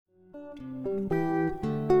I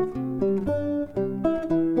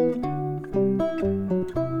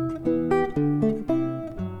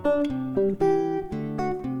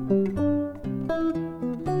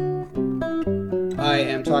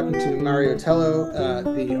am talking to Mario Telò,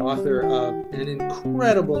 the author of an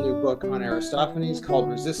incredible new book on Aristophanes called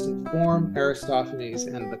Resistant Form, Aristophanes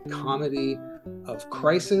and the Comedy of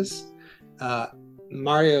Crisis.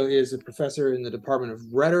 Mario is a professor in the Department of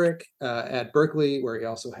Rhetoric at Berkeley, where he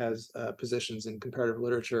also has positions in comparative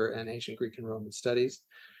literature and ancient Greek and Roman studies.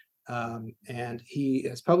 And he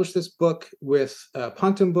has published this book with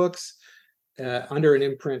Punctum Books under an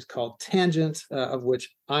imprint called Tangent, of which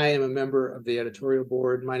I am a member of the editorial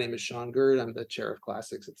board. My name is Sean Gurd. I'm the chair of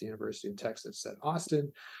classics at the University of Texas at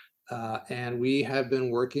Austin. And we have been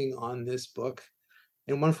working on this book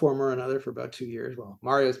in one form or another for about 2 years. Well,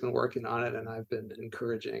 Mario's been working on it, and I've been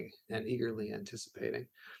encouraging and eagerly anticipating.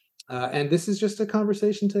 And this is just a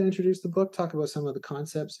conversation to introduce the book, talk about some of the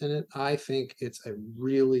concepts in it. I think it's a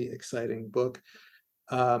really exciting book.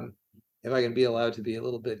 If I can be allowed to be a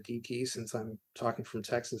little bit geeky, since I'm talking from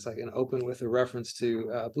Texas, I can open with a reference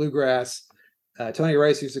to bluegrass. Tony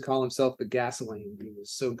Rice used to call himself the gasoline. He was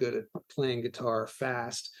so good at playing guitar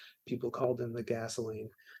fast, people called him the gasoline.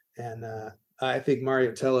 And I think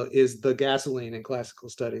Mario Telò is the gasoline in classical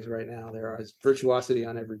studies right now. There is virtuosity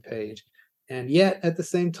on every page. And yet, at the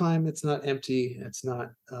same time, it's not empty. It's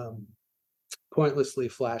not pointlessly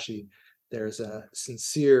flashy. There's a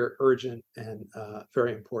sincere, urgent, and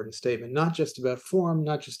very important statement, not just about form,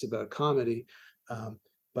 not just about comedy,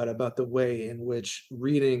 but about the way in which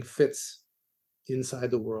reading fits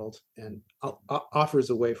inside the world and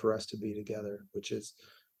offers a way for us to be together, which is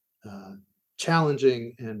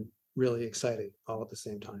challenging and really exciting all at the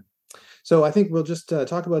same time. So I think we'll just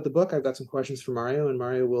talk about the book. I've got some questions for Mario, and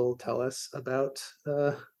Mario will tell us about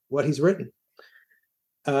what he's written.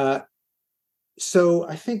 So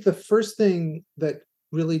I think the first thing that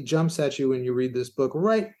really jumps at you when you read this book,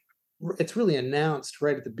 it's really announced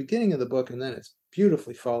right at the beginning of the book, and then it's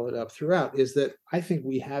beautifully followed up throughout, is that I think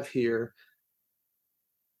we have here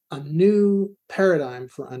a new paradigm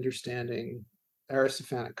for understanding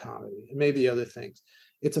Aristophanic comedy, and maybe other things.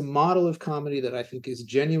 It's a model of comedy that I think is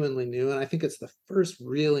genuinely new, and I think it's the first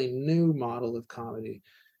really new model of comedy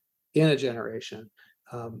in a generation.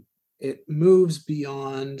 It moves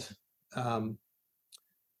beyond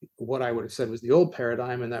what I would have said was the old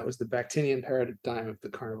paradigm, and that was the Bakhtinian paradigm of the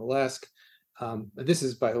carnivalesque. This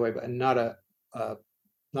is, by the way, not a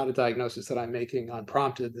diagnosis that I'm making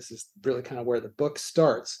unprompted. This is really kind of where the book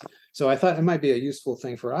starts. So I thought it might be a useful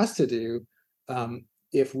thing for us to do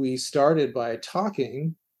if we started by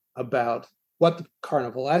talking about what the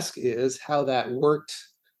carnivalesque is, how that worked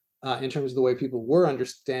in terms of the way people were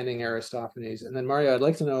understanding Aristophanes. And then, Mario, I'd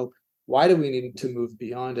like to know, why do we need to move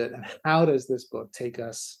beyond it, and how does this book take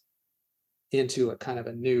us into a kind of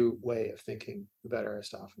a new way of thinking about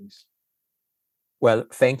Aristophanes? Well,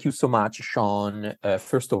 thank you so much, Sean.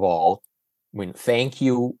 First of all, thank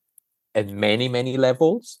you at many, many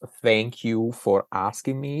levels. Thank you for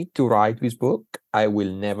asking me to write this book. I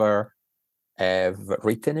will never have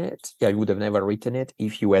written it. I would have never written it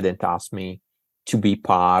if you hadn't asked me to be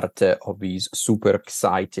part of this super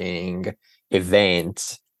exciting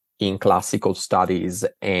event in classical studies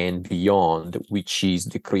and beyond, which is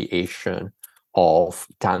the creation of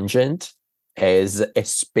Tangent as a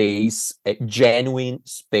space, a genuine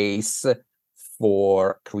space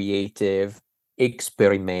for creative,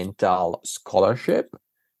 experimental scholarship.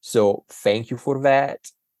 So thank you for that.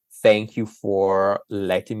 Thank you for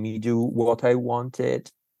letting me do what I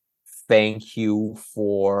wanted. Thank you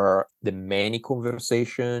for the many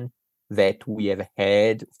conversations that we have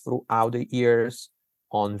had throughout the years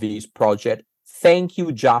on this project. Thank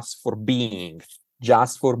you just for being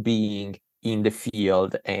in the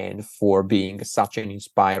field and for being such an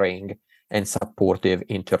inspiring and supportive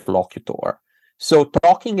interlocutor. So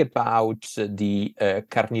talking about the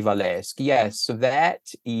carnivalesque, yes, that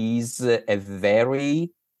is a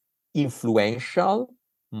very influential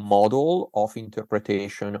model of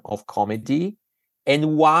interpretation of comedy.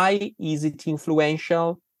 And why is it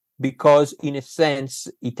influential? Because in a sense,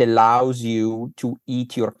 it allows you to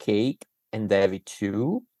eat your cake and have it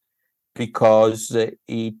too, because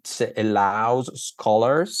it allows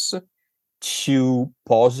scholars to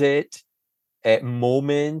posit a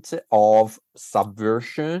moment of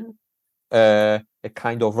subversion, a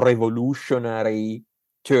kind of revolutionary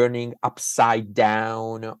turning upside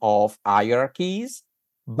down of hierarchies,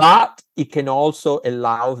 but it can also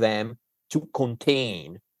allow them to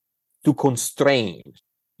constrain,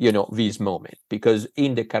 this moment. Because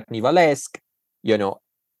in the carnivalesque,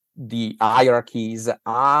 the hierarchies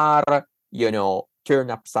are,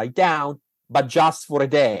 turned upside down, but just for a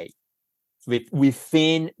day,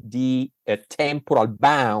 within the temporal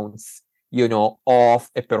bounds, of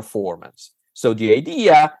a performance. So the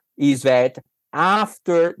idea is that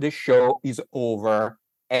after the show is over,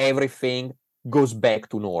 everything goes back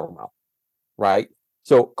to normal, right?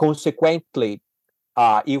 So consequently,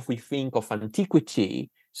 if we think of antiquity,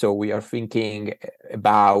 so we are thinking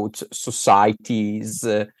about societies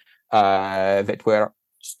that were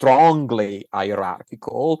strongly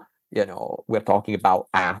hierarchical. We're talking about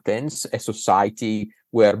Athens, a society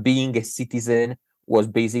where being a citizen was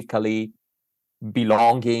basically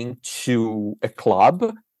belonging to a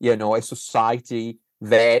club, a society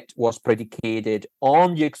that was predicated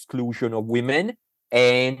on the exclusion of women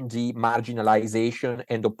and the marginalization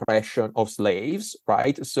and oppression of slaves,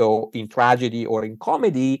 right? So in tragedy or in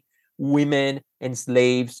comedy, women and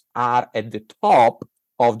slaves are at the top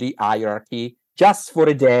of the hierarchy just for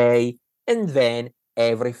a day, and then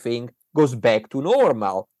everything goes back to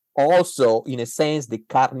normal. Also, in a sense, the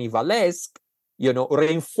carnivalesque,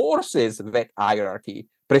 reinforces that hierarchy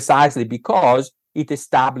precisely because it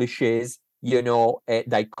establishes, a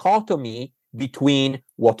dichotomy between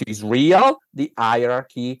what is real, the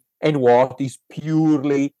hierarchy, and what is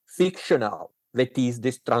purely fictional, that is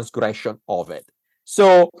this transgression of it.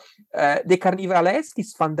 So the carnivalesque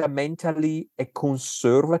is fundamentally a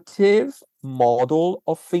conservative model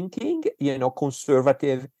of thinking,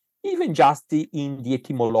 conservative even just in the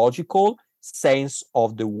etymological sense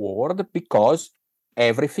of the word, because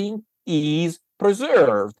everything is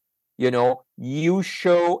preserved. You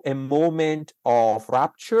show a moment of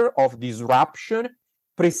rupture, of disruption,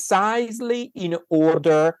 precisely in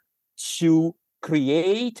order to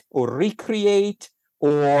create or recreate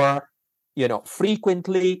or,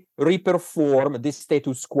 frequently reperform the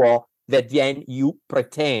status quo that then you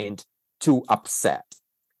pretend to upset.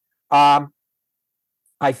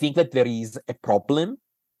 I think that there is a problem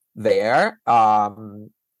there,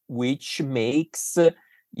 which makes,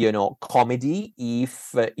 comedy,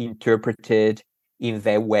 if interpreted in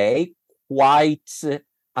that way, quite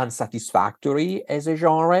unsatisfactory as a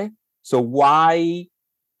genre. So why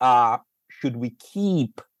should we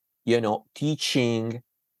keep, teaching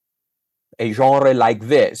a genre like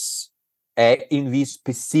this in this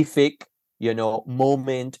specific,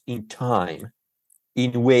 moment in time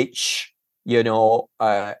in which,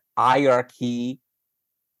 hierarchy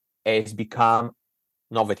has become,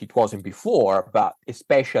 not that it wasn't before, but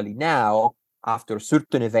especially now, after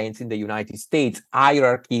certain events in the United States,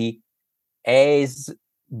 hierarchy has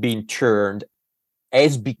become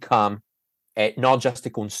not just a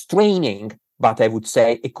constraining, but I would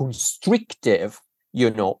say a constrictive,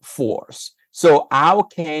 force. So how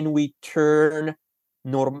can we turn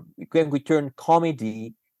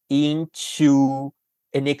comedy into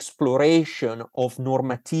an exploration of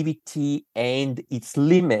normativity and its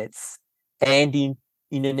limits, and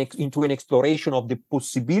into an exploration of the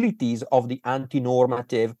possibilities of the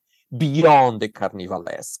anti-normative beyond the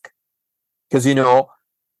carnivalesque? Because,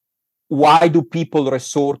 why do people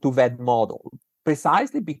resort to that model?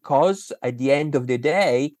 Precisely because at the end of the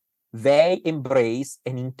day, they embrace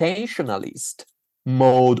an intentionalist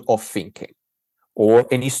mode of thinking or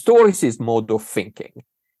an historicist mode of thinking.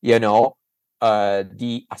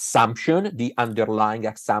 The assumption, the underlying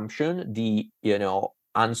assumption, the,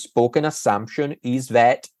 unspoken assumption is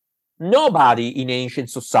that nobody in ancient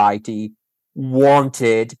society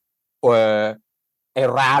wanted a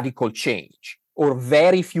radical change, or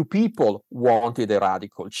very few people wanted a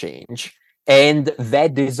radical change. And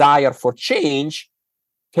that desire for change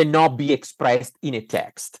cannot be expressed in a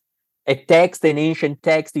text. A text, an ancient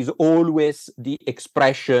text, is always the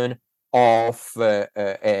expression of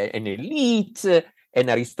an elite, an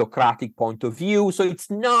aristocratic point of view. So it's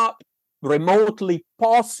not remotely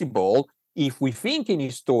possible, if we think in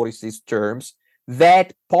historicist terms,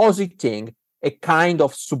 that positing a kind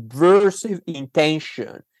of subversive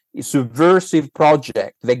intention, a subversive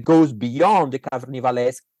project that goes beyond the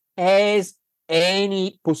carnivalesque has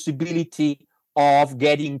any possibility of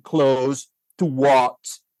getting close to what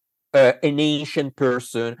an ancient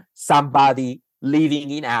person, somebody living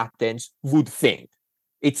in Athens, would think.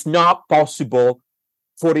 It's not possible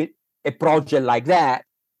for a project like that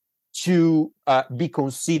to be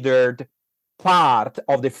considered part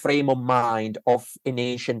of the frame of mind of an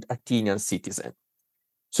ancient Athenian citizen.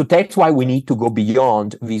 So that's why we need to go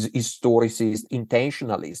beyond this historicist,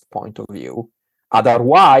 intentionalist point of view.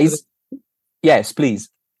 Otherwise, yes, please.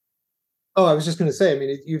 Oh, I was just going to say, I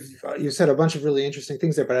mean, you've said a bunch of really interesting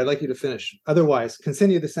things there, but I'd like you to finish. Otherwise,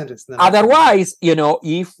 continue the sentence. Otherwise,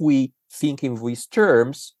 if we think in these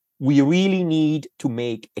terms, we really need to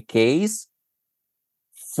make a case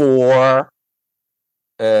for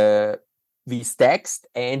this text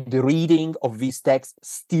and the reading of this text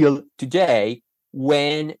still today,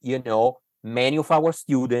 when, many of our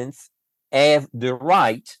students have the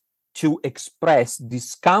right to express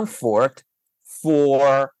discomfort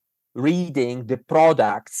for reading the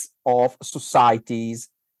products of societies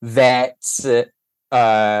that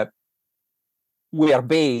were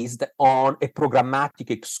based on a programmatic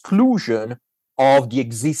exclusion of the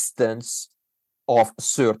existence of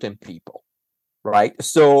certain people, right?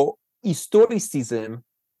 So historicism,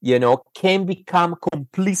 can become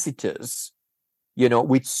complicitous,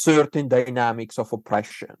 with certain dynamics of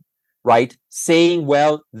oppression, right? Saying,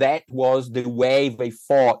 well, that was the way they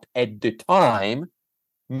thought at the time,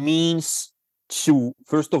 means to,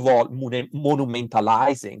 first of all,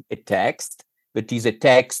 monumentalizing a text. That is, a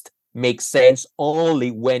text makes sense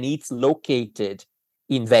only when it's located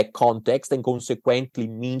in that context, and consequently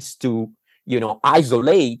means to,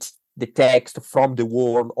 isolate the text from the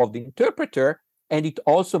world of the interpreter. And it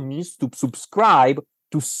also means to subscribe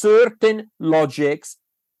to certain logics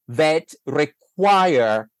that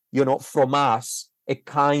require, from us a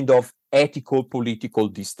kind of ethical political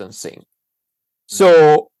distancing.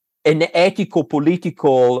 So an ethical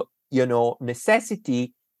political,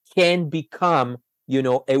 necessity can become,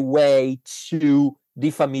 a way to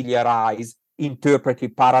defamiliarize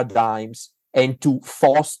interpretive paradigms and to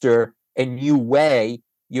foster a new way,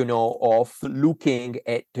 of looking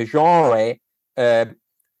at the genre, that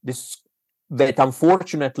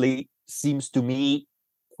unfortunately seems to me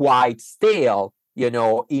quite stale,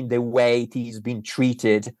 in the way it is being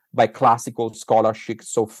treated by classical scholarship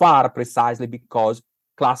so far, precisely because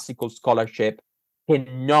classical scholarship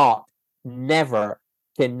cannot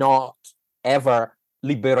ever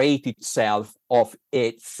liberate itself of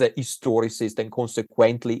its historicist and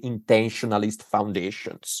consequently intentionalist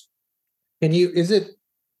foundations.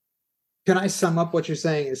 Can I sum up what you're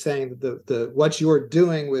saying? Is saying that what you're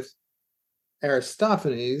doing with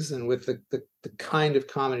Aristophanes and with the kind of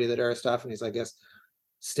comedy that Aristophanes, I guess,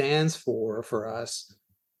 stands for us,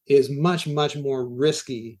 is much, much more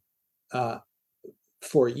risky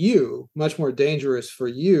for you, much more dangerous for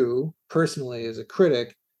you personally as a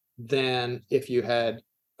critic, than if you had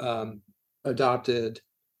adopted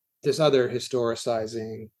this other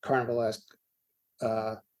historicizing carnivalesque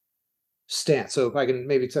stance. So if I can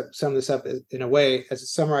maybe sum this up in a way,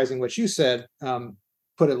 as summarizing what you said,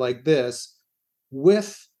 put it like this: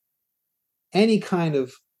 with any kind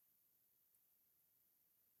of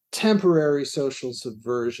temporary social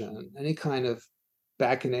subversion, any kind of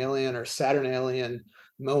bacchanalian or Saturnalian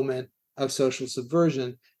moment of social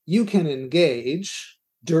subversion, you can engage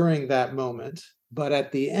during that moment, but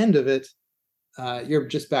at the end of it, you're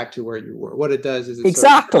just back to where you were. What it does is it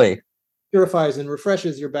exactly sort of purifies and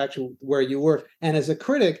refreshes. You're back to where you were. And as a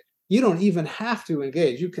critic, you don't even have to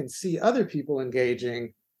engage. You can see other people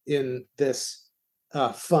engaging in this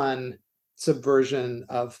fun subversion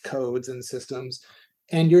of codes and systems,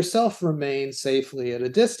 and yourself remain safely at a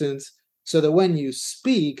distance, so that when you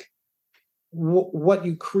speak, what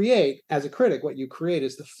you create as a critic, what you create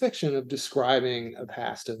is the fiction of describing a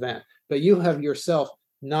past event, but you have yourself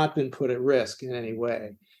not been put at risk in any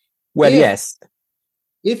way. Well, yes.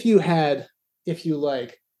 If you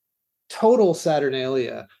like total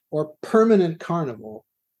Saturnalia or permanent carnival,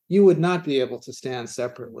 you would not be able to stand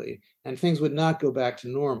separately, and things would not go back to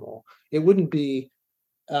normal. It wouldn't be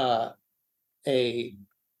it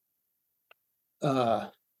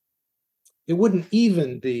wouldn't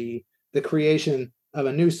even be the creation of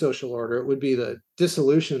a new social order. It would be the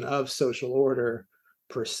dissolution of social order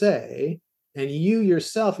per se. And you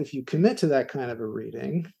yourself, if you commit to that kind of a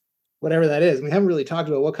reading, whatever that is, we haven't really talked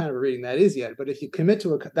about what kind of a reading that is yet, but if you commit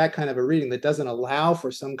to that kind of a reading that doesn't allow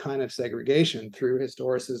for some kind of segregation through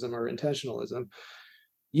historicism or intentionalism,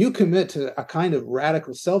 you commit to a kind of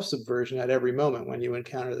radical self-subversion at every moment when you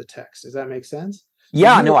encounter the text. Does that make sense?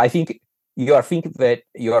 Yeah, no, I think that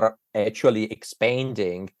you're actually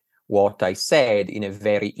expanding what I said in a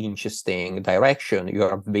very interesting direction. You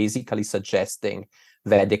are basically suggesting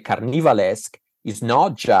that the carnivalesque is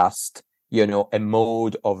not just, a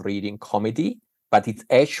mode of reading comedy, but it's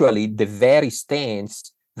actually the very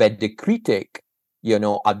stance that the critic,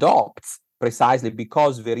 adopts, precisely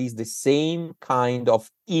because there is the same kind of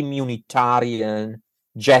immunitarian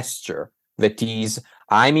gesture. That is,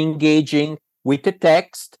 I'm engaging with the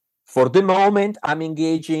text. For the moment, I'm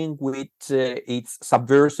engaging with its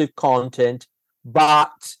subversive content,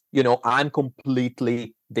 but, I'm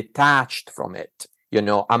completely detached from it.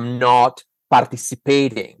 I'm not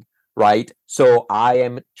participating. right? So I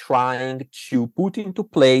am trying to put into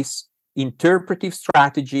place interpretive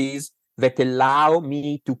strategies that allow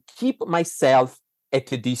me to keep myself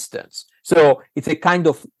at a distance. So it's a kind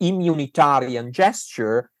of immunitarian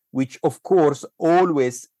gesture, which of course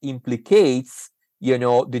always implicates,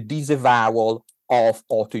 the disavowal of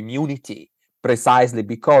autoimmunity, precisely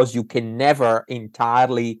because you can never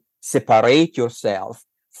entirely separate yourself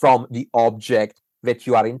from the object that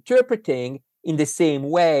you are interpreting, in the same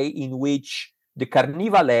way in which the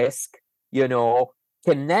carnivalesque,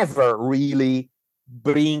 can never really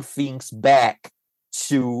bring things back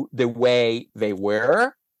to the way they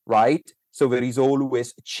were, right? So there is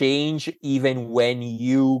always change, even when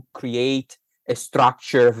you create a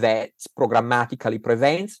structure that programmatically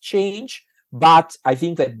prevents change. But I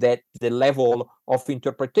think that the level of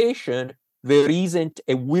interpretation, there isn't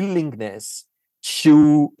a willingness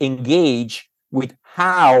to engage with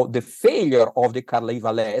how the failure of the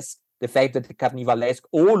carnivalesque, the fact that the carnivalesque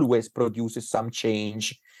always produces some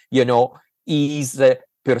change, is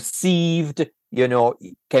perceived,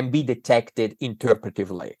 can be detected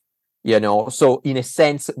interpretively. So in a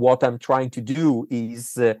sense, what I'm trying to do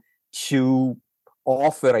is to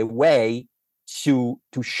offer a way to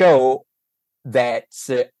show that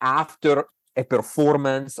after a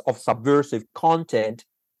performance of subversive content,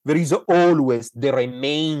 there is always the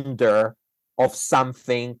remainder of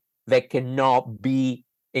something that cannot be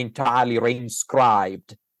entirely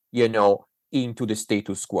reinscribed, into the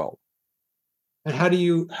status quo. And how do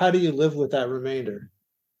you live with that remainder?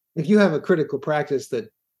 If you have a critical practice that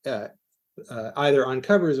either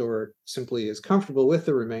uncovers or simply is comfortable with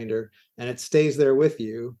the remainder and it stays there with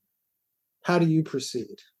you, how do you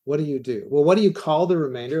proceed? What do you do? Well, what do you call the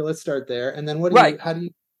remainder? Let's start there. And then Right. how do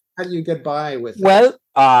you get by with that?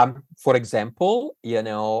 Well, for example,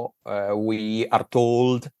 we are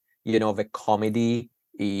told, the comedy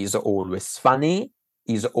is always funny,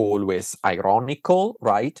 is always ironical,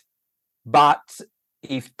 right? But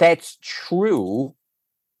if that's true,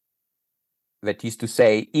 that is to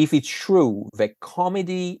say, if it's true that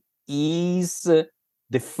comedy is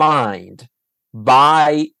defined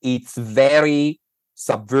by its very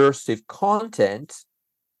subversive content,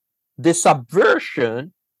 the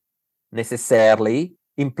subversion necessarily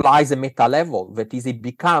implies a meta level. That is, it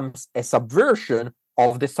becomes a subversion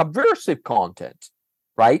of the subversive content,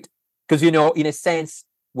 right? Because, in a sense,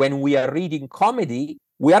 when we are reading comedy,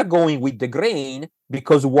 we are going with the grain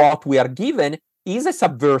because what we are given is a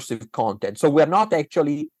subversive content. So we're not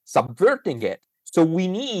actually subverting it. So we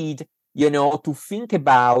need, to think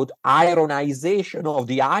about ironization of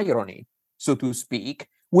the irony, so to speak,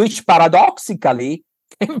 which paradoxically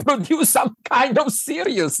can produce some kind of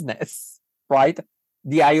seriousness, right?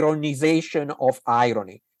 The ironization of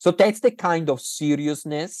irony. So that's the kind of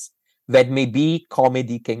seriousness that maybe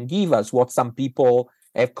comedy can give us, what some people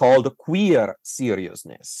have called queer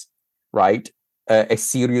seriousness, right? A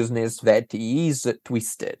seriousness that is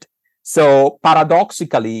twisted. So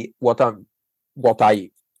paradoxically, what I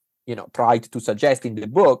tried to suggest in the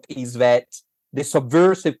book is that the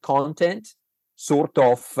subversive content sort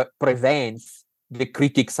of prevents the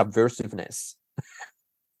critic subversiveness,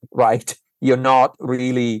 right? You're not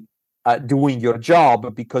really doing your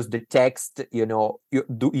job because the text,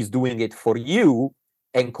 is doing it for you,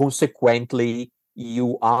 and consequently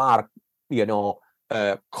you are,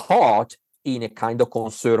 caught in a kind of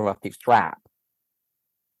conservative trap.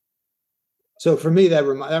 So for me, that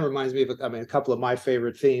reminds me of a couple of my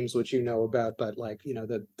favorite themes, which you know about, but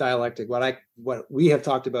the dialectic. What we have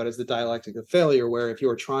talked about is the dialectic of failure, where if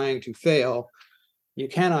you're trying to fail, you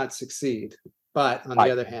cannot succeed. But on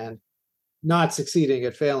the other hand, not succeeding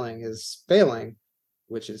at failing is failing,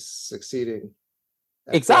 which is succeeding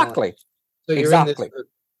at Exactly. Failing. So you're in this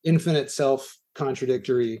infinite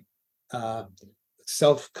self-contradictory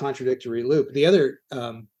loop. The other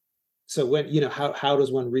so when how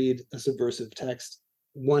does one read a subversive text?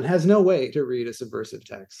 One has no way to read a subversive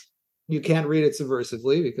text. You can't read it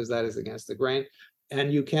subversively because that is against the grain,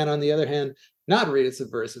 and you can, on the other hand, not read it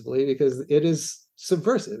subversively because it is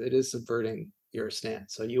subversive. It is subverting your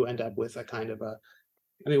stance. So you end up with a kind of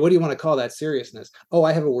what do you want to call that seriousness? Oh,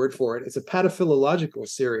 I have a word for it. It's a pataphilological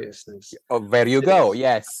seriousness. Oh, there you go.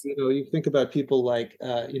 Yes. You think about people like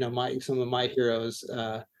some of my heroes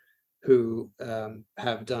who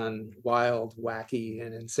have done wild, wacky,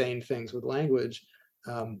 and insane things with language,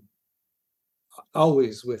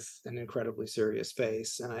 always with an incredibly serious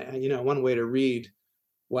face. And one way to read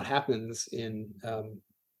what happens in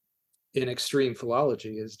extreme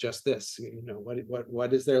philology is just this.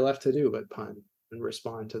 What is there left to do but pun and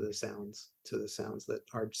respond to the sounds that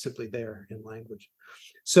are simply there in language.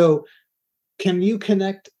 So can you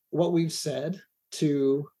connect what we've said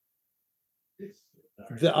to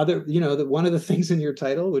the other, one of the things in your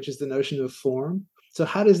title, which is the notion of form. So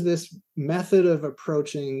how does this method of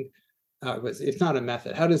approaching, it's not a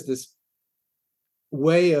method, how does this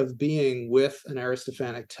way of being with an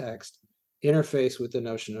Aristophanic text interface with the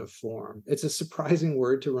notion of form? It's a surprising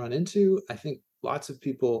word to run into. I think lots of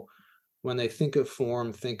people, when they think of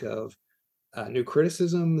form, think of new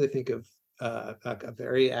criticism. They think of a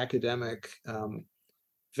very academic,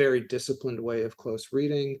 very disciplined way of close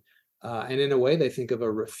reading. And in a way, they think of a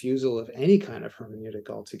refusal of any kind of hermeneutic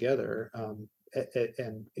altogether,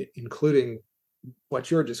 and including what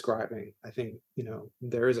you're describing. I think,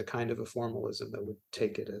 there is a kind of a formalism that would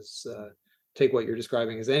take it as, take what you're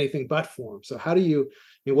describing as anything but form. So how do you,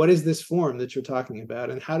 what is this form that you're talking about,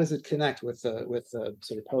 and how does it connect with the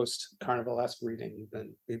sort of post-Carnivalesque reading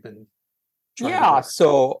we've been Yeah,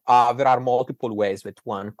 so there are multiple ways that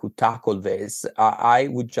one could tackle this. I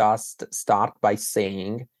would just start by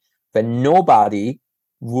saying that nobody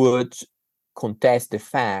would contest the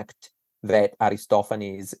fact that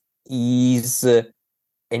Aristophanes is an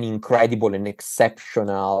incredible and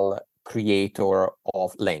exceptional creator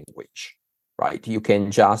of language, right? You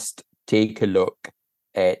can just take a look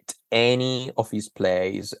at any of his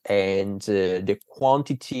plays, and the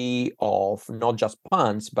quantity of not just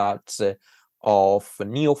puns, but of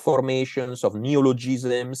neoformations, of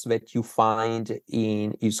neologisms that you find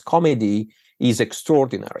in his comedy is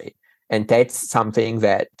extraordinary. And that's something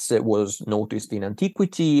that was noticed in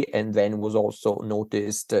antiquity, and then was also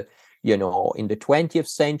noticed, in the 20th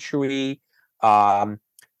century.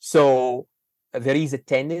 So there is a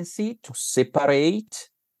tendency to separate,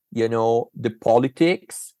 the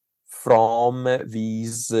politics from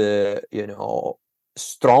these,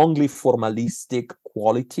 strongly formalistic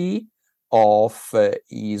quality of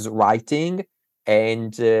his writing.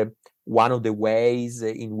 And one of the ways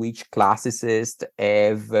in which classicists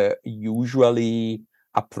have usually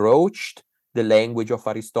approached the language of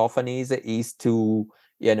Aristophanes is to,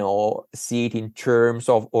 see it in terms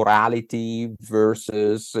of orality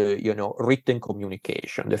versus, written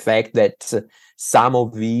communication. The fact that some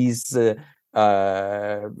of these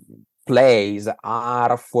plays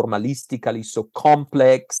are formalistically so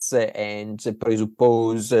complex and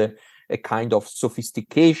presuppose a kind of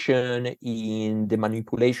sophistication in the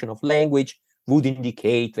manipulation of language would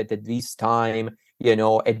indicate that at this time,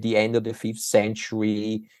 at the end of the 5th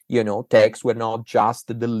century, texts were not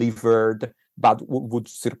just delivered, but would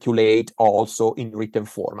circulate also in written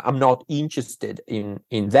form. I'm not interested in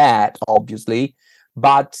that, obviously,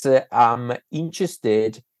 but I'm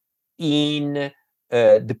interested in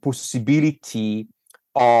the possibility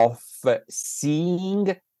of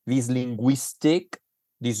seeing this linguistic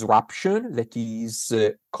disruption that is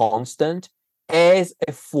constant as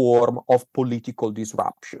a form of political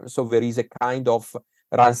disruption. So there is a kind of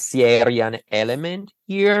Rancierian element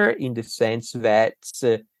here, in the sense that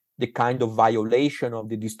the kind of violation of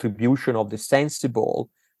the distribution of the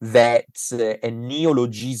sensible that a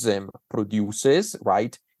neologism produces,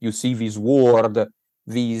 right? You see this word,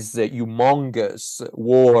 this humongous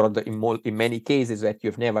word in many cases that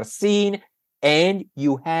you've never seen, and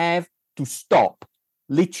you have to stop,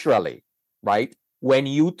 literally, right? When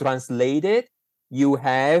you translate it, you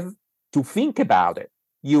have to think about it.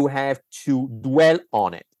 You have to dwell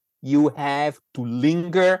on it. You have to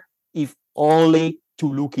linger, if only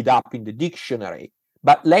to look it up in the dictionary.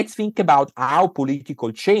 But let's think about how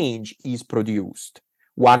political change is produced.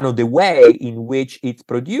 One of the ways in which it's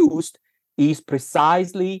produced is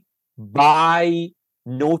precisely by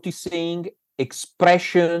noticing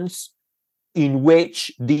expressions in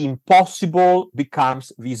which the impossible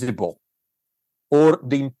becomes visible, or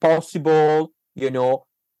the impossible,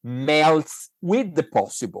 melts with the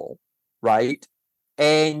possible, right?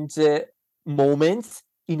 And moments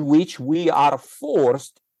in which we are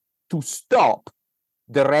forced to stop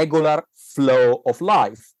the regular flow of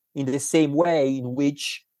life, in the same way in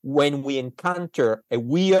which when we encounter a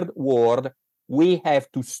weird word, we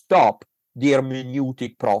have to stop the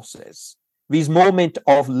hermeneutic process. This moment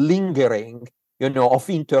of lingering, of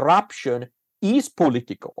interruption, is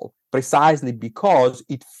political, precisely because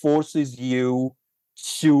it forces you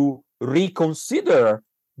to reconsider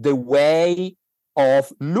the way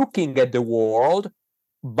of looking at the world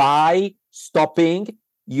by stopping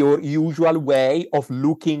your usual way of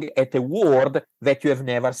looking at a world that you have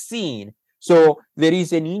never seen. So there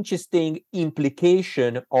is an interesting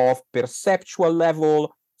implication of perceptual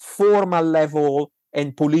level, formal level,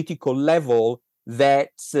 and political level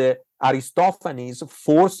that Aristophanes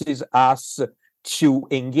forces us to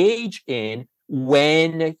engage in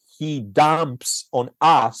when he dumps on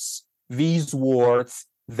us these words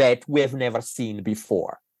that we have never seen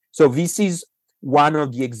before. So this is one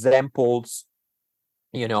of the examples,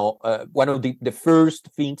 one of the first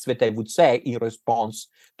things that I would say in response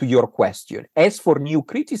to your question. As for new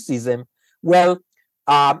criticism, well,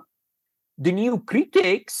 the new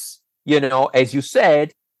critics, as you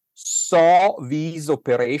said, saw this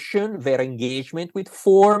operation, their engagement with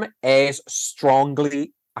form, as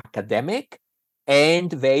strongly academic,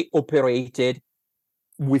 and they operated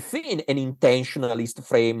within an intentionalist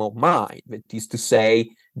frame of mind. That is to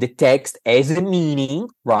say, the text has a meaning,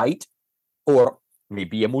 right? Or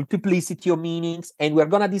maybe a multiplicity of meanings, and we're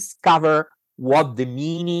going to discover what the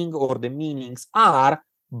meaning or the meanings are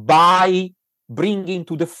by bringing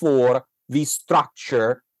to the fore the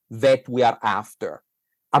structure that we are after.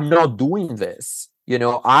 I'm not doing this.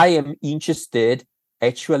 I am interested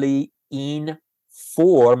actually in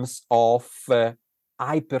forms of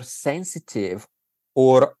hypersensitive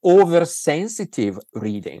or oversensitive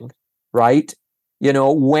reading, right?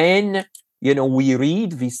 When, we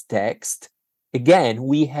read this text, again,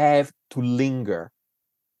 we have to linger.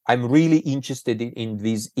 I'm really interested in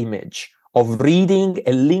this image of reading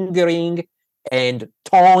and lingering and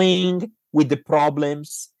toying with the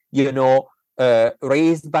problems,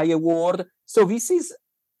 raised by a word. So this is,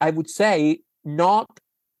 I would say, not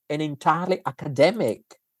an entirely academic,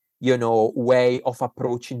 way of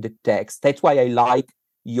approaching the text. That's why I like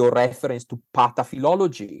your reference to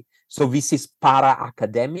pataphilology. So this is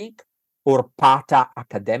para-academic or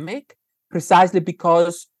pata-academic, precisely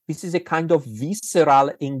because this is a kind of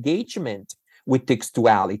visceral engagement with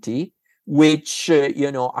textuality, which,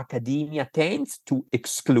 academia tends to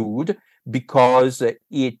exclude because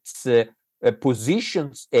it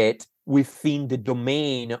positions it within the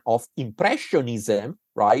domain of impressionism,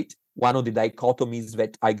 right? One of the dichotomies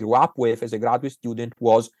that I grew up with as a graduate student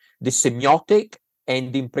was the semiotic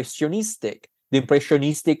and the impressionistic. The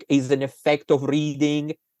impressionistic is an effect of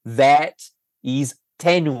reading that is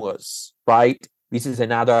tenuous, right? This is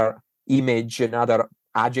another image, another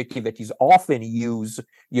adjective that is often used,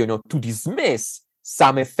 to dismiss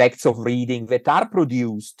some effects of reading that are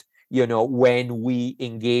produced, when we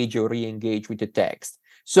engage or re-engage with the text.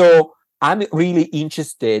 So I'm really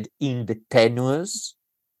interested in the tenuous,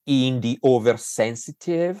 in the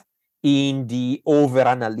oversensitive, in the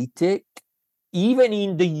overanalytic, even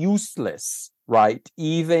in the useless, right?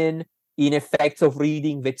 Even in effects of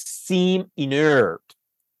reading that seem inert.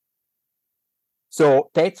 So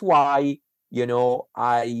that's why,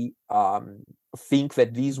 I think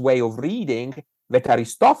that this way of reading that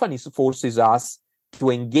Aristophanes forces us to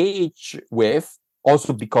engage with,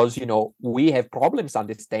 also because, we have problems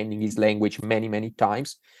understanding his language many, many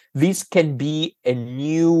times, this can be a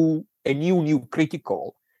new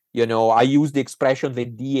critical. I use the expression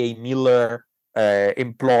that D.A. Miller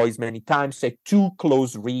employs many times, a too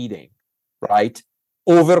close reading, right?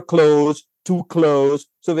 Over close, too close.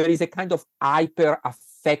 So there is a kind of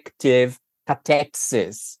hyper-affective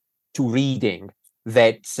cathexis to reading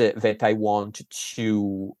that I want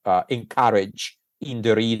to encourage in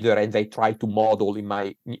the reader, and I try to model in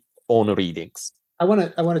my own readings. I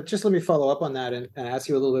want to just let me follow up on that and ask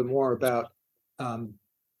you a little bit more about.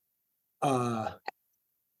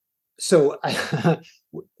 So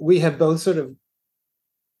we have both sort of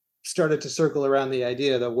started to circle around the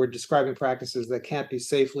idea that we're describing practices that can't be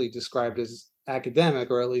safely described as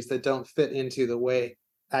academic, or at least that don't fit into the way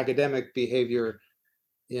academic behavior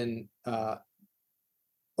in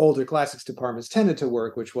older classics departments tended to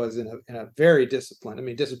work, which was in a very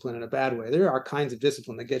disciplined, discipline in a bad way. There are kinds of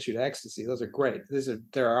discipline that get you to ecstasy. Those are great.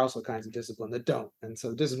 There are also kinds of discipline that don't. And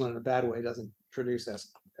so discipline in a bad way doesn't produce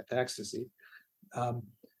ecstasy.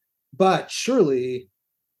 But surely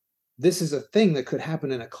this is a thing that could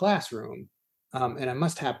happen in a classroom. And it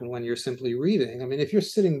must happen when you're simply reading. If you're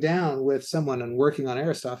sitting down with someone and working on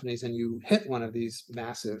Aristophanes and you hit one of these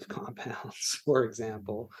massive compounds, for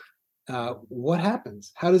example, what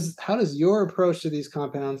happens? How does your approach to these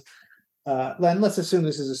compounds, and let's assume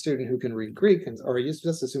this is a student who can read Greek, or just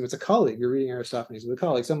assume it's a colleague, you're reading Aristophanes with a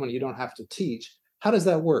colleague, someone you don't have to teach. How does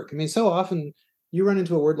that work? So often you run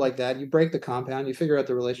into a word like that, you break the compound, you figure out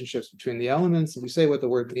the relationships between the elements, and you say what the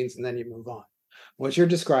word means, and then you move on. What you're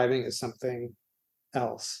describing is something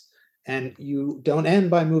else. And you don't end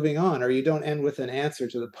by moving on, or you don't end with an answer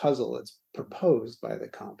to the puzzle that's proposed by the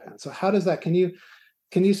compound. So how does that, can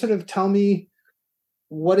you sort of tell me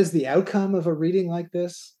what is the outcome of a reading like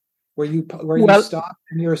this, where you stop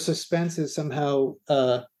and your suspense is somehow,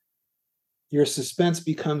 your suspense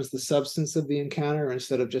becomes the substance of the encounter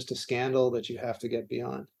instead of just a scandal that you have to get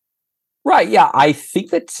beyond? Right, yeah, I think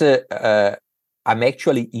that I'm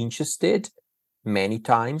actually interested many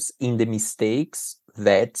times in the mistakes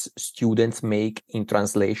that students make in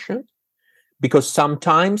translation, because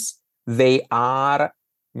sometimes they are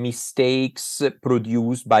mistakes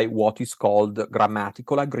produced by what is called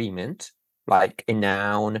grammatical agreement, like a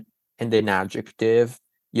noun and an adjective,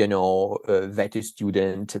 that a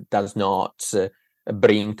student does not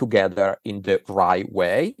bring together in the right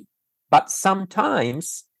way. But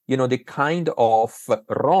sometimes, the kind of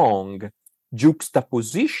wrong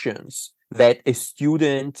juxtapositions that a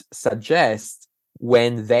student suggests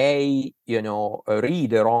when they,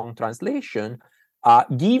 read a wrong translation,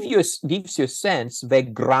 gives you a sense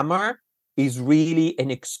that grammar is really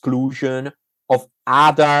an exclusion of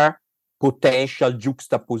other potential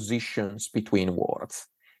juxtapositions between words.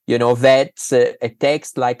 That a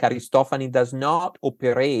text like Aristophanes does not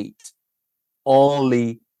operate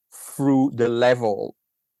only through the level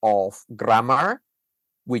of grammar,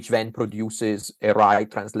 which then produces a right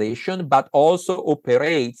translation, but also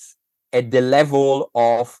operates at the level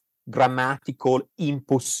of grammatical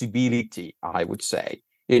impossibility, I would say,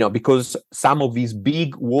 because some of these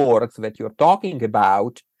big words that you're talking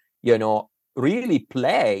about, really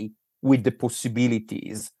play with the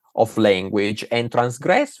possibilities of language and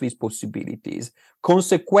transgress these possibilities.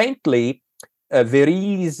 Consequently, there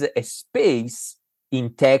is a space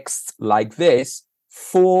in texts like this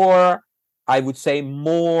for, I would say,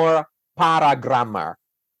 more paragrammar,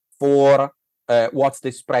 for what's the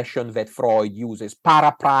expression that Freud uses?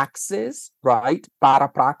 Parapraxis, right?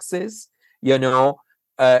 Parapraxis,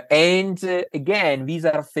 and again, these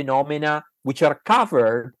are phenomena which are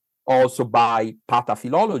covered also by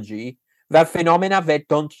pathophilology. They're phenomena that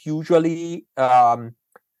don't usually have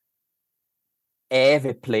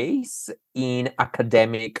a place in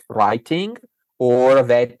academic writing, or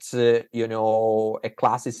that, a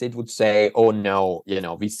classicist would say, oh no,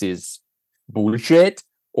 this is bullshit,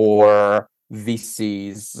 or this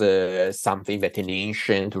is something that an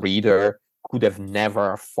ancient reader could have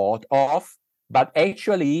never thought of. But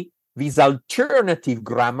actually, these alternative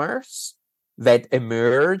grammars that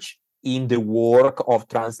emerge in the work of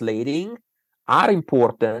translating are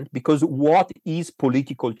important, because what is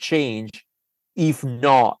political change if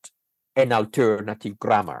not an alternative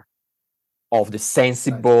grammar of the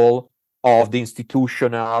sensible, of the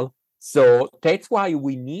institutional? So that's why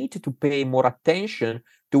we need to pay more attention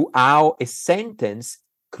to how a sentence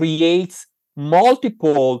creates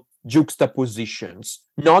multiple juxtapositions,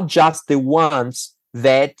 not just the ones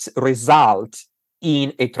that result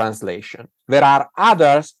in a translation. There are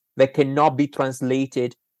others that cannot be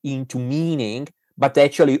translated into meaning, but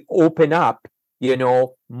actually open up,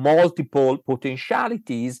 multiple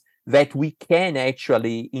potentialities that we can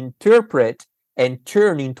actually interpret and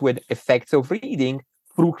turn into an effects of reading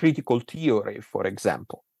through critical theory, for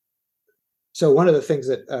example. So one of the things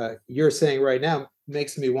that you're saying right now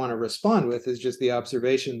makes me want to respond with is just the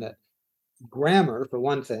observation that grammar, for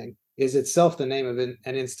one thing, is itself the name of an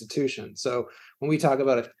institution. So when we talk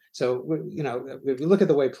about it, so, if you look at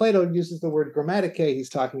the way Plato uses the word grammatike, he's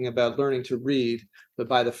talking about learning to read. But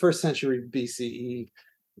by the 1st century BCE,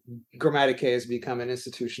 grammatike has become an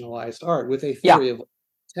institutionalized art with a theory of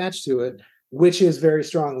attached to it, which is very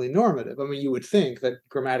strongly normative. I mean, you would think that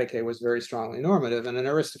grammatike was very strongly normative, and an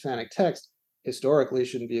Aristophanic text historically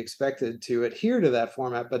shouldn't be expected to adhere to that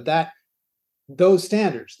format, but those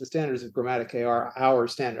standards, the standards of grammatike, are our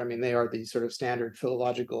standard. I mean, they are the sort of standard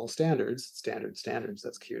philological standards,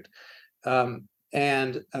 that's cute. So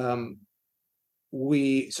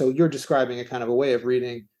you're describing a kind of a way of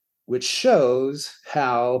reading which shows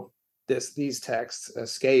how these texts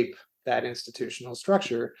escape that institutional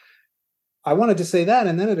structure. I wanted to say that,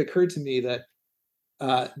 and then it occurred to me that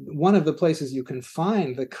one of the places you can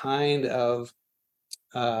find the kind of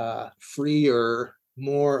freer,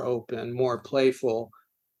 more open, more playful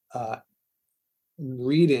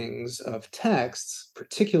readings of texts,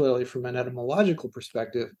 particularly from an etymological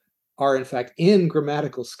perspective, are in fact in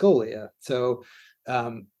grammatical scholia. So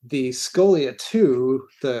the scholia to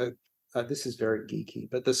the this is very geeky,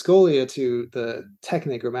 but the scholia to the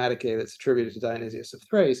Techne Grammatike that's attributed to Dionysius of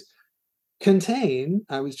Thrace contain,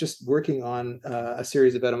 I was just working on a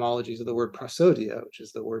series of etymologies of the word prosodia, which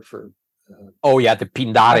is the word for the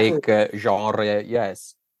Pindaric genre,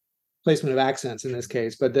 yes. Placement of accents in this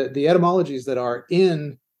case, but the etymologies that are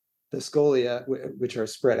in the scholia, which are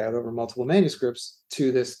spread out over multiple manuscripts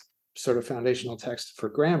to this sort of foundational text for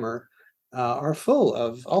grammar, are full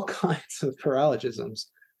of all kinds of paralogisms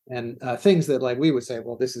and things that, like, we would say,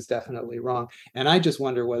 well, this is definitely wrong. And I just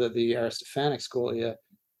wonder whether the Aristophanic scholia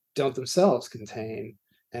don't themselves contain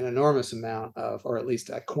an enormous amount of, or at least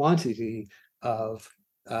a quantity of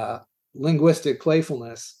linguistic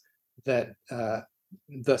playfulness that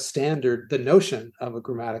the standard, the notion of a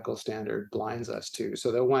grammatical standard blinds us to,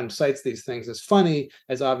 so that one cites these things as funny,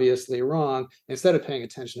 as obviously wrong, instead of paying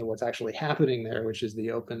attention to what's actually happening there, which is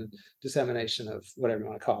the open dissemination of whatever you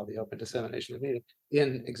want to call it, the open dissemination of meaning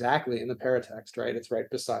in the paratext, right? It's right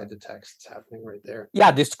beside the text. It's happening right there.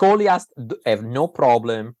 Yeah, the scholiasts have no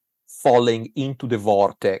problem falling into the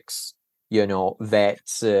vortex,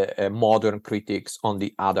 that modern critics, on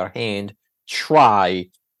the other hand, try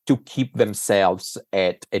to keep themselves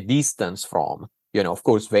at a distance from. Of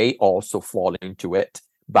course, they also fall into it,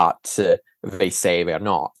 but they say they're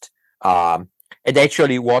not. And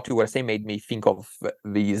actually, what you were saying made me think of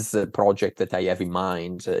this project that I have in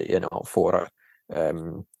mind, for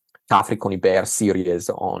Catholic Conibear series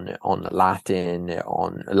on Latin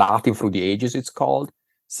through the ages, it's called.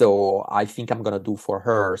 So I think I'm going to do for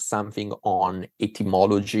her something on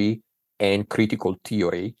etymology and critical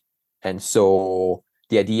theory. And so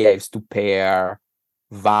the idea is to pair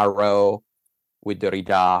Varro with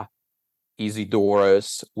Derrida,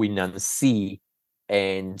 Isidorus with Nancy,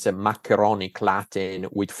 and macaronic Latin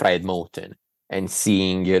with Fred Moten, and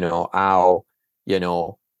seeing, how,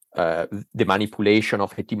 the manipulation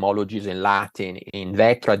of etymologies in Latin in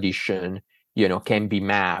that tradition, can be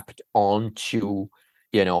mapped onto,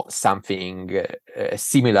 something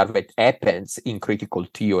similar that happens in critical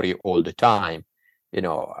theory all the time.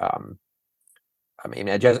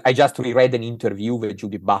 I just reread an interview that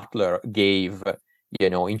Judy Butler gave,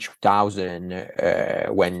 in 2000,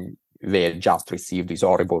 when they had just received this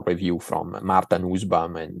horrible review from Martha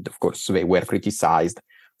Nussbaum, and of course they were criticized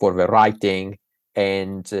for their writing.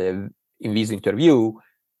 And in this interview,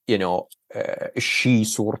 she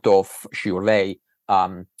or they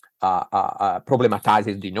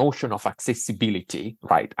problematizes the notion of accessibility,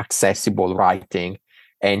 right? Accessible writing.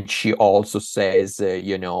 And she also says,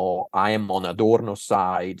 I am on Adorno's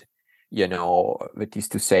side, that is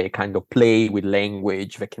to say, kind of play with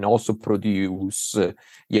language that can also produce,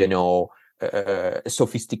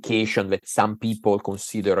 sophistication that some people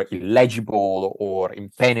consider illegible or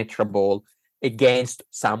impenetrable, against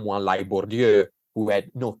someone like Bourdieu, who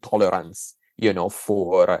had no tolerance,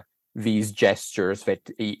 for these gestures that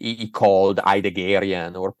he called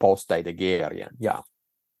Heideggerian or post-Heideggerian. Yeah.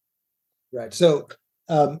 Right. So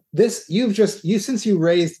since you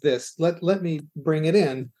raised this, let me bring it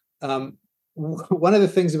in. One of the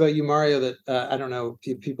things about you, Mario, that I don't know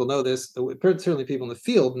if people know this, certainly people in the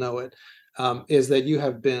field know it, is that you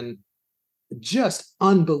have been just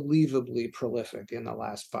unbelievably prolific in the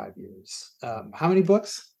last 5 years. How many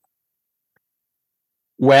books?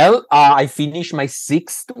 Well, I finished my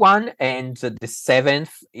 6th one, and the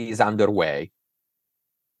 7th is underway.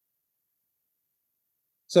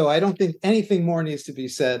 So I don't think anything more needs to be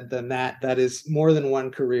said than that. That is more than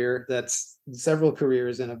one career. That's several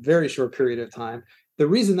careers in a very short period of time. The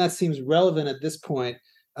reason that seems relevant at this point,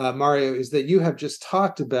 Mario, is that you have just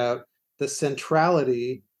talked about the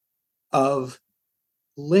centrality of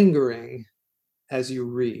lingering as you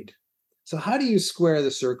read. So how do you square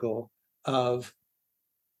the circle of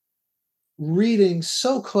reading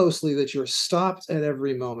so closely that you're stopped at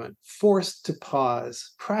every moment, forced to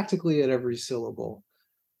pause practically at every syllable,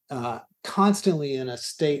 constantly in a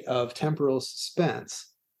state of temporal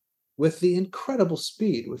suspense, with the incredible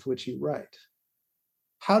speed with which you write?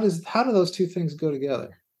 How do those two things go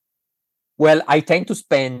together? Well, I tend to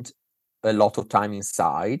spend a lot of time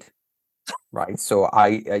inside, right? So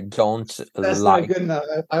I don't. That's not good enough.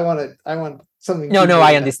 I want something. No,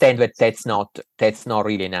 I understand that that's not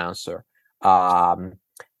really an answer. But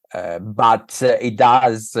it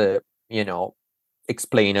does,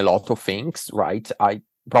 explain a lot of things, right?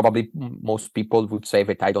 Probably most people would say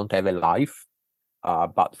that I don't have a life,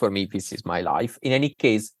 but for me, this is my life. In any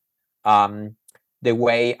case, the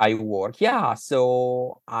way I work,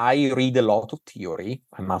 so I read a lot of theory,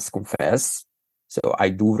 I must confess. So I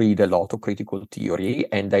do read a lot of critical theory,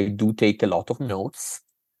 and I do take a lot of notes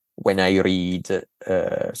when I read.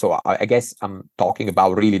 So I guess I'm talking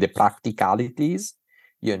about really the practicalities,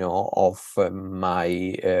 of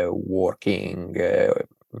my working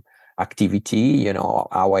activity,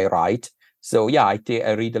 how I write. So I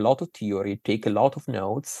read a lot of theory, take a lot of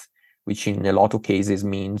notes, which in a lot of cases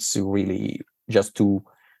means really just to,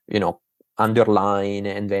 underline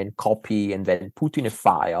and then copy and then put in a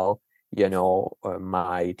file,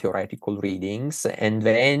 my theoretical readings. And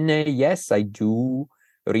then, yes, I do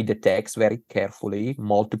read the text very carefully,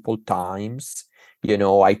 multiple times.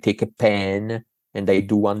 I take a pen and I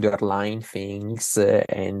do underline things,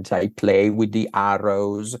 and I play with the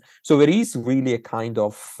arrows. So there is really a kind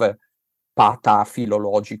of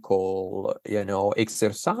philological,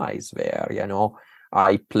 exercise there,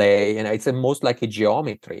 I play, and it's almost like a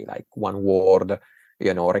geometry, like one word,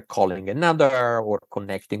 recalling another or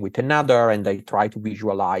connecting with another, and I try to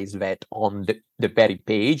visualize that on the very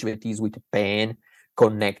page that is with a pen,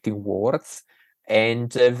 connecting words, and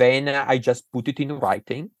then I just put it in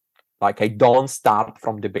writing. Like I don't start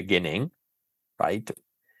from the beginning, right?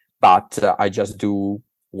 But I just do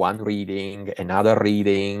one reading, another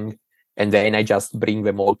reading, and then I just bring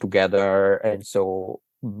them all together. And so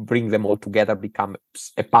bring them all together becomes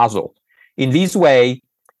a puzzle. In this way,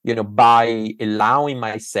 by allowing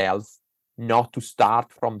myself not to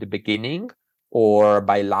start from the beginning, or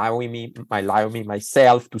by allowing me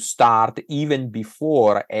myself to start even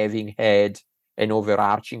before having had an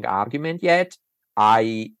overarching argument yet,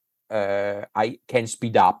 I can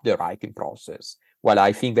speed up the writing process. Well,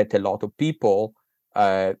 I think that a lot of people,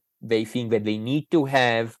 they think that they need to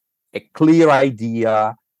have a clear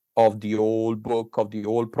idea of the whole book, of the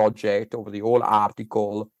whole project, of the whole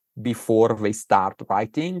article before they start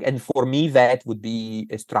writing. And for me, that would be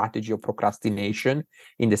a strategy of procrastination,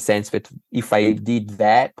 in the sense that if I did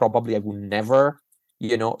that, probably I would never,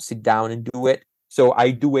 sit down and do it. So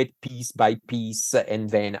I do it piece by piece, and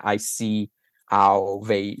then I see how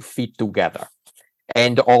they fit together.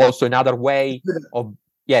 And also another way of,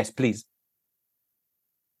 yes, please.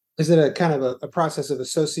 Is it a kind of a process of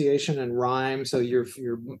association and rhyme? So you're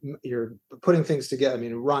putting things together. I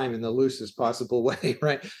mean, rhyme in the loosest possible way,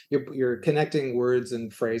 right? You're connecting words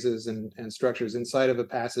and phrases and structures inside of a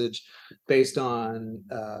passage based on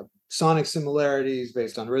sonic similarities,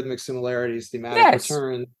 based on rhythmic similarities, thematic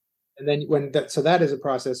return. And then so that is a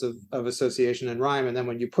process of association and rhyme. And then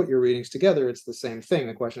when you put your readings together, it's the same thing.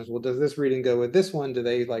 The question is, well, does this reading go with this one? Do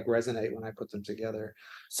they like resonate when I put them together?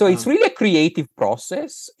 So it's really a creative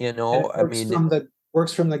process,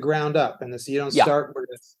 works from the ground up. And this, you don't start with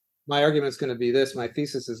this, my argument's going to be this, my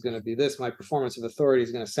thesis is going to be this, my performance of authority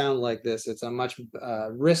is going to sound like this. It's a much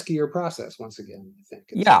riskier process, once again, I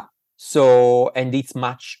think. So, and it's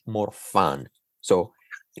much more fun. So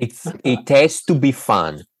it has to be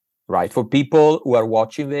fun. Right. For people who are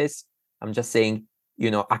watching this, I'm just saying,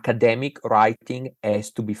 academic writing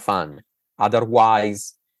has to be fun.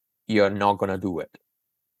 Otherwise, you're not going to do it.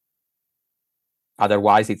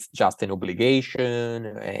 Otherwise, it's just an obligation,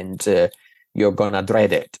 and you're going to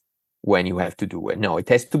dread it when you have to do it. No, it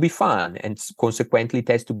has to be fun, and consequently, it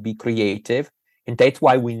has to be creative. And that's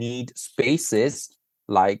why we need spaces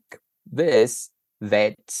like this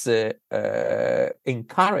that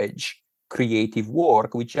encourage creative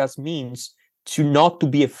work, which just means not to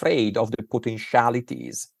be afraid of the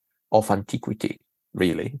potentialities of antiquity,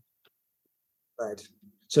 really. Right.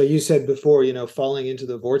 So you said before, falling into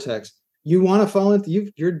the vortex. You want to fall into,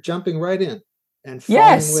 you're jumping right in and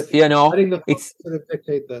falling with, letting the sort of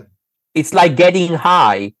dictate the. It's like getting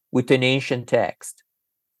high with an ancient text.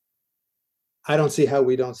 I don't see how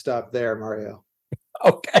we don't stop there, Mario.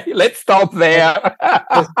 Okay, let's stop there.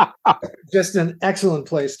 Just an excellent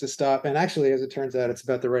place to stop. And actually, as it turns out, it's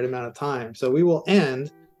about the right amount of time. So we will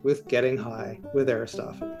end with Getting High with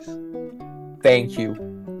Aristophanes. Thank you.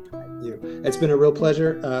 It's been a real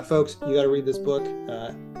pleasure. Folks, you got to read this book.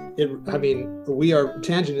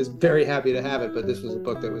 Tangent is very happy to have it, but this was a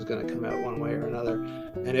book that was going to come out one way or another.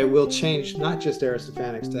 And it will change not just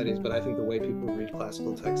Aristophanic studies, but I think the way people read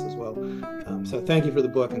classical texts as well. So thank you for the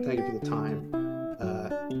book, and thank you for the time,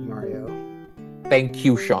 Mario. Thank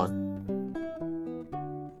you, Sean.